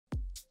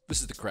This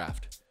is the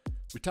Kraft.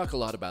 We talk a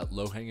lot about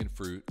low-hanging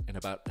fruit and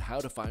about how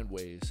to find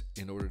ways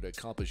in order to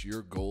accomplish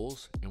your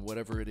goals and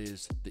whatever it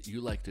is that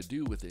you like to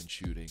do within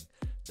shooting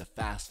the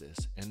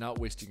fastest and not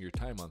wasting your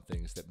time on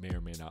things that may or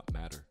may not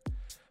matter.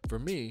 For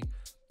me,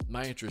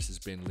 my interest has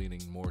been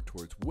leaning more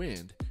towards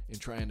wind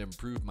and trying to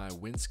improve my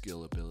wind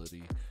skill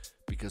ability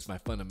because my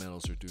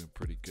fundamentals are doing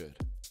pretty good.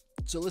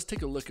 So let's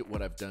take a look at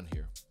what I've done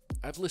here.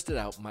 I've listed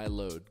out my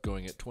load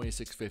going at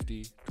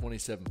 2650,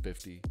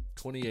 2750,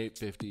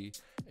 2850,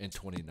 and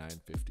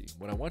 2950.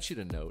 What I want you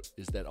to note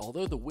is that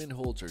although the wind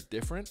holds are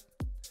different,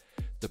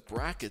 the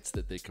brackets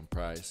that they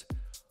comprise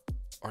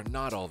are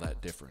not all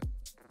that different,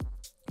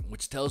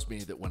 which tells me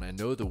that when I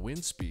know the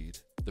wind speed,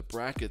 the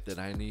bracket that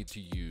I need to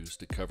use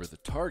to cover the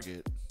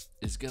target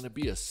is going to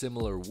be a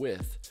similar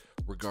width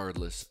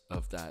regardless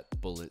of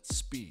that bullet's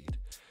speed.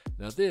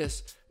 Now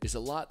this is a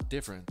lot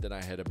different than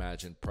I had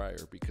imagined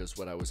prior because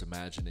what I was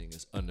imagining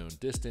is unknown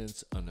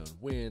distance, unknown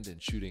wind,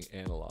 and shooting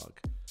analog.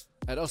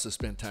 I'd also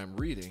spent time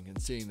reading and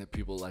seeing that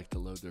people like to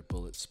load their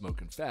bullets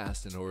smoking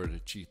fast in order to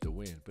cheat the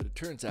wind, but it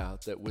turns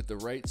out that with the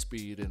right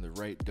speed and the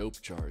right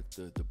dope chart,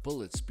 the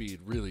bullet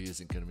speed really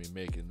isn't going to be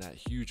making that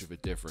huge of a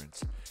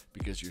difference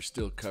because you're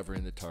still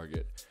covering the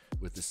target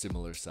with a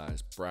similar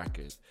size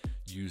bracket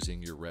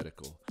using your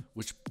reticle,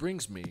 which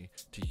brings me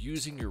to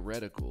using your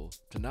reticle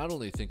to not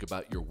only think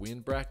about your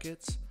wind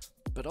brackets,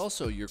 but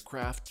also your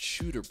Kraft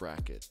shooter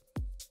bracket.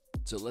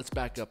 So let's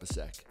back up a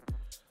sec.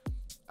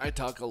 I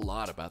talk a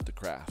lot about the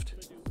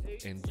Kraft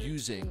and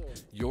using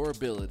your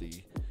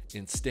ability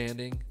in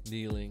standing,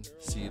 kneeling,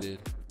 seated,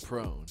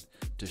 prone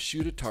to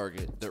shoot a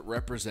target that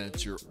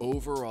represents your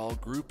overall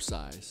group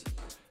size.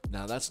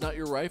 Now that's not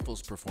your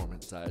rifle's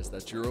performance size,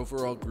 that's your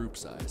overall group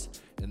size.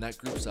 And that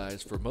group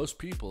size for most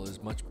people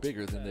is much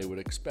bigger than they would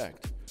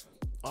expect.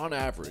 On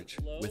average,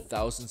 with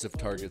thousands of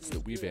targets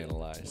that we've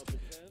analyzed,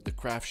 the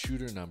Kraft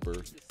shooter number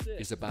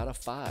is about a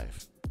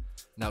 5.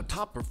 Now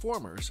top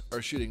performers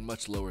are shooting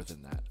much lower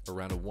than that,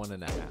 around a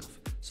 1.5.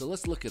 So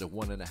let's look at a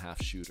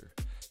 1.5 shooter.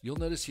 You'll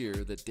notice here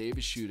that Dave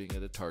is shooting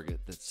at a target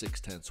that's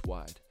 6/10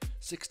 wide.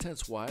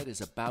 6/10 wide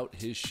is about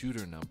his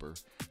shooter number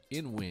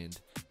in wind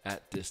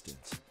at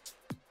distance.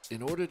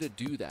 In order to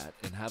do that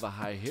and have a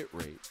high hit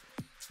rate,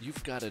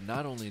 you've got to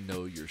not only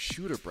know your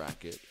shooter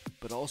bracket,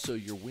 but also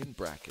your wind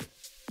bracket.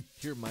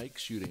 Here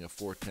Mike's shooting a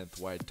 4/10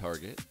 wide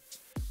target,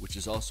 which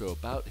is also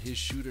about his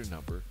shooter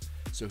number,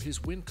 so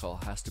his wind call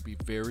has to be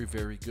very,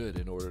 very good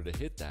in order to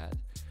hit that.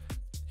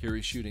 Here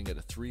he's shooting at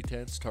a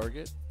 3/10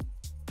 target,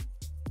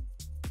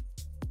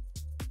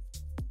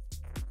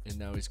 and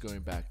now he's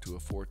going back to a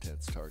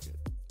 4/10 target.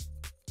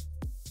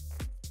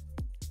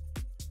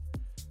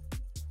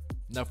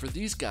 Now for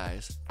these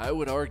guys, I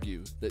would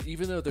argue that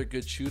even though they're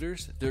good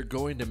shooters, they're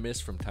going to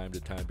miss from time to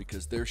time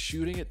because they're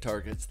shooting at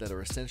targets that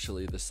are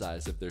essentially the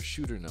size of their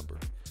shooter number.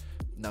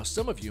 Now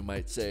some of you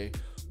might say,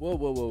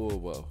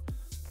 whoa.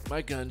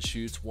 My gun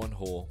shoots one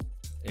hole,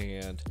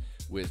 and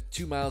with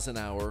 2 miles an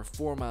hour,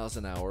 4 miles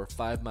an hour,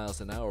 5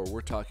 miles an hour, we're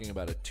talking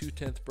about a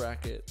 2/10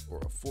 bracket or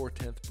a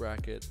 4/10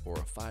 bracket or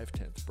a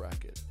 5/10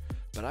 bracket.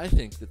 But I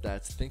think that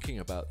that's thinking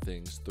about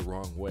things the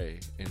wrong way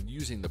and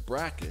using the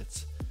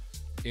brackets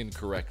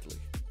incorrectly.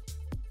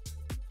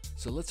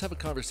 So let's have a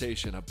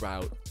conversation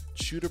about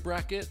shooter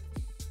bracket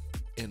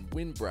and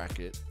wind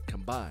bracket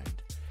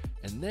combined.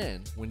 And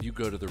then when you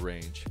go to the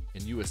range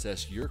and you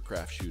assess your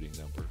Kraft shooting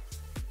number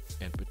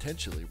and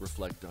potentially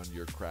reflect on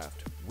your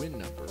Kraft wind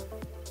number,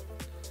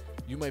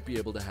 you might be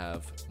able to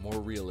have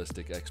more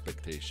realistic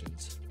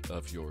expectations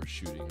of your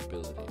shooting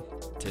ability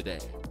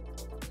today.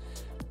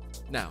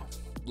 Now,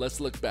 let's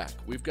look back.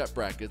 We've got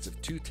brackets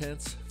of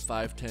 2/10,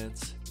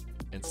 5/10,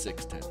 and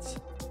 6/10.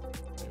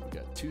 We've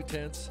got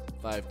 2/10,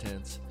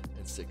 5/10,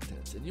 and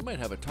 6/10. And you might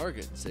have a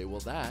target and say,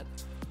 well, that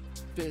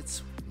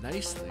fits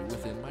nicely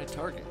within my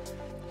target.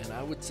 And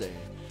I would say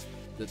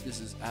that this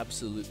is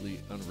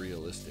absolutely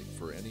unrealistic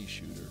for any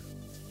shooter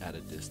at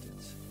a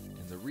distance.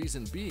 And the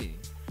reason being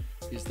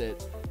is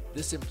that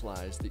this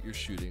implies that you're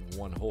shooting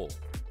one hole.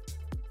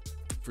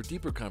 For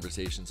deeper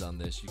conversations on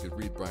this, you could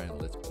read Brian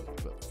Litt's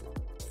book, but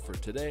for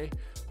today,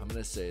 I'm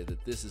going to say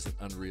that this is an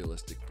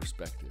unrealistic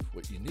perspective.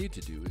 What you need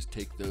to do is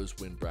take those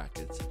wind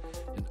brackets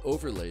and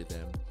overlay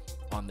them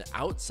on the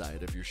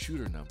outside of your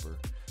shooter number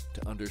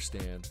to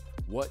understand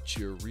what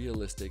your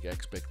realistic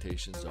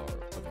expectations are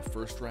of a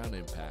first round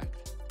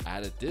impact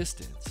at a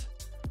distance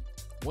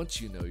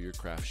once you know your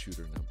Kraft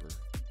shooter number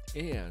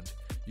and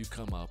you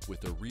come up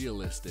with a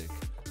realistic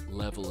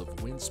level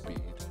of wind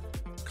speed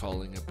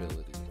calling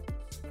ability.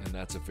 And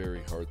that's a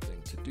very hard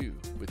thing to do.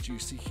 But you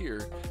see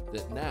here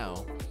that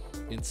now,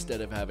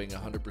 instead of having a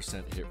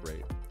 100% hit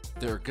rate,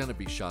 there are going to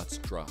be shots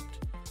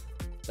dropped.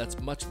 That's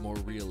much more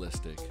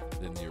realistic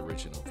than the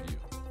original view.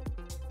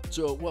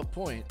 So at what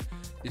point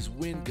is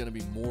wind going to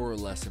be more or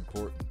less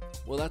important?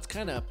 Well, that's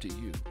kind of up to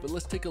you, but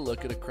let's take a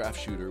look at a Kraft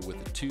shooter with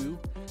a 2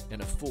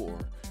 and a 4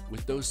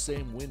 with those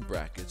same wind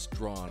brackets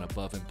drawn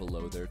above and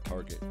below their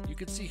target. You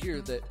can see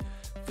here that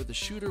for the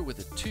shooter with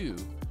a 2,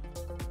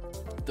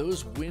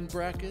 those wind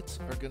brackets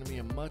are going to be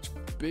a much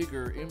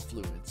bigger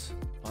influence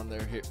on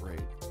their hit rate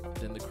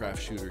than the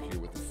Kraft shooter here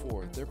with the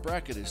 4. Their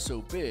bracket is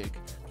so big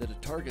that a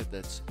target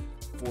that's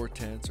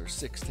 4/10 or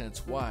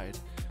 6/10 wide,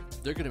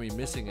 they're going to be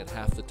missing it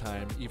half the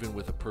time, even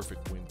with a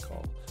perfect wind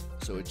call.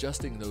 So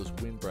adjusting those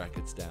wind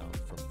brackets down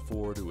from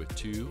 4 to a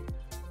 2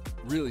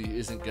 really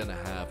isn't going to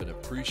have an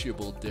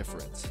appreciable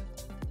difference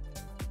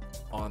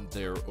on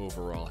their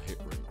overall hit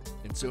rate.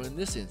 And so in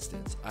this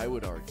instance, I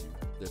would argue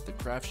that the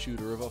Kraft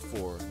shooter of a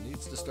 4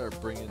 needs to start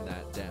bringing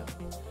that down.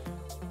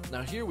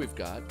 Now here we've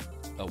got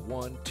a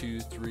 1, 2,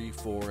 3,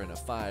 4, and a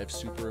 5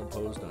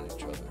 superimposed on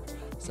each other,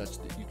 such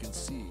that you can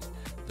see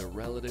the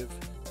relative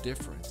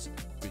difference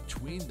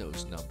between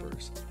those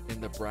numbers in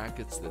the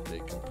brackets that they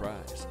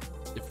comprise.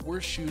 If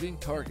we're shooting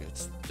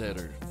targets that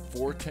are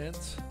 4/10,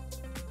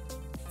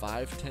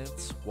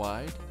 5/10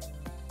 wide,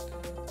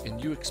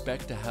 and you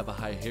expect to have a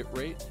high hit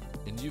rate,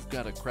 and you've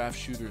got a Kraft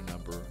shooter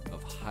number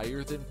of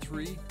higher than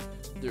 3,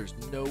 there's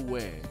no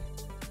way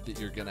that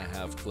you're going to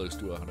have close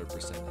to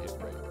 100% hit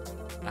rate.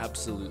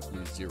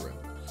 Absolutely zero.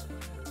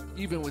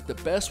 Even with the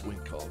best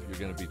wind call, you're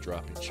going to be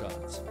dropping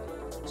shots.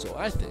 So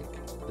I think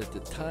that the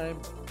time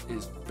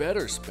is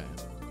better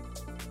spent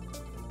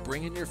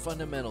bringing your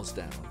fundamentals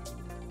down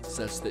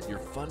such that your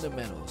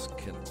fundamentals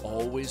can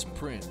always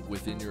print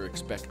within your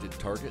expected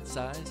target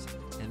size,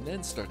 and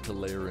then start to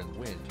layer in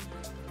wind.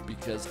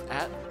 Because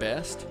at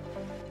best,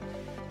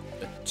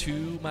 a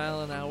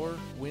 2-mile-an-hour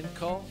wind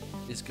call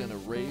is going to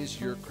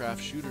raise your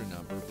Kraft shooter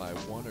number by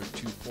 1 or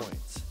 2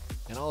 points.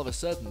 And all of a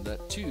sudden,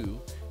 that 2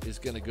 is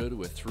going to go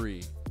to a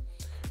 3,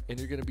 and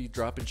you're going to be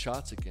dropping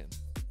shots again.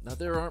 Now,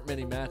 there aren't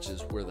many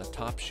matches where the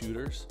top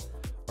shooters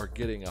are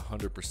getting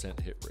 100%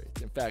 hit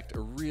rates. In fact, a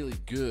really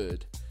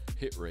good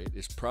hit rate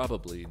is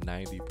probably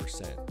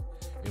 90%,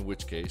 in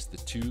which case the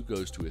 2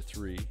 goes to a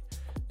 3,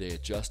 they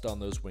adjust on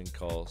those wind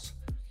calls,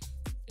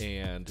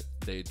 and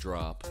they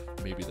drop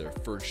maybe their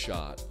first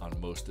shot on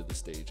most of the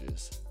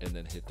stages and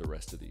then hit the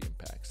rest of the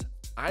impacts.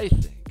 I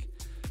think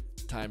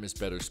time is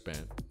better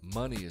spent,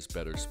 money is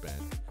better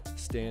spent,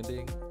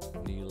 standing,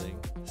 kneeling,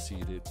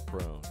 seated,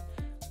 prone,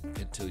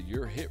 until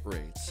your hit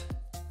rates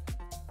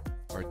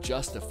are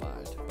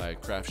justified by a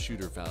Kraft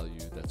shooter value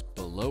that's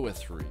below a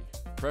 3,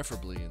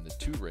 preferably in the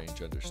 2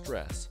 range under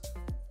stress,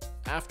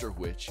 after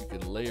which you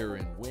can layer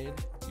in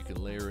wind, you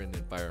can layer in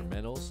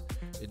environmentals,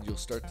 and you'll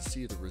start to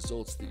see the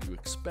results that you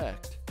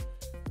expect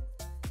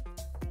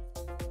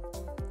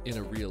in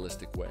a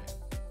realistic way.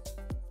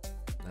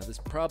 Now, this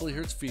probably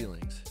hurts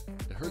feelings.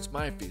 It hurts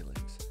my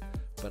feelings,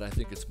 but I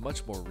think it's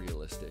much more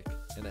realistic,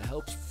 and it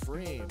helps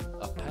frame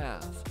a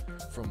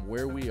path from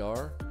where we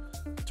are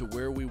to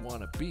where we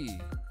want to be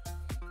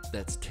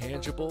that's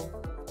tangible.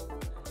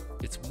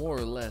 It's more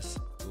or less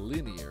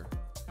linear,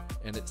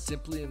 and it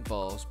simply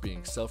involves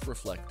being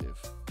self-reflective,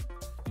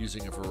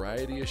 using a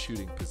variety of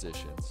shooting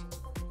positions,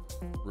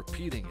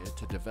 repeating it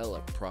to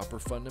develop proper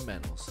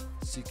fundamentals,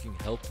 seeking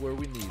help where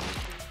we need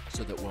it,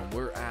 so that when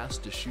we're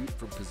asked to shoot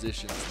from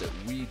positions that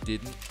we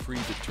didn't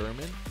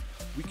predetermine,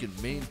 we can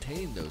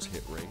maintain those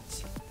hit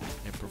rates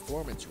and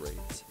performance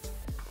rates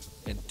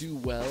and do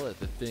well at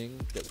the thing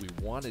that we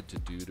wanted to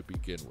do to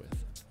begin with.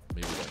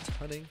 Maybe that's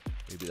hunting,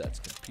 maybe that's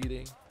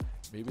competing,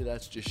 maybe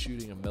that's just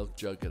shooting a milk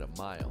jug at a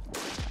mile.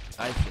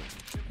 I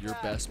think your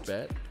best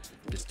bet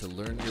is to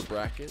learn your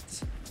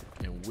brackets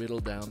and whittle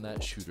down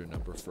that shooter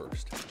number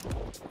first.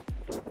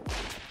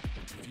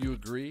 If you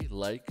agree,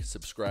 like,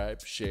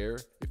 subscribe, share.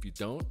 If you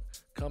don't,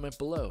 comment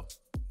below.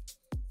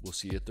 We'll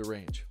see you at the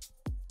range.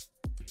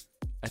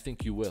 I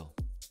think you will.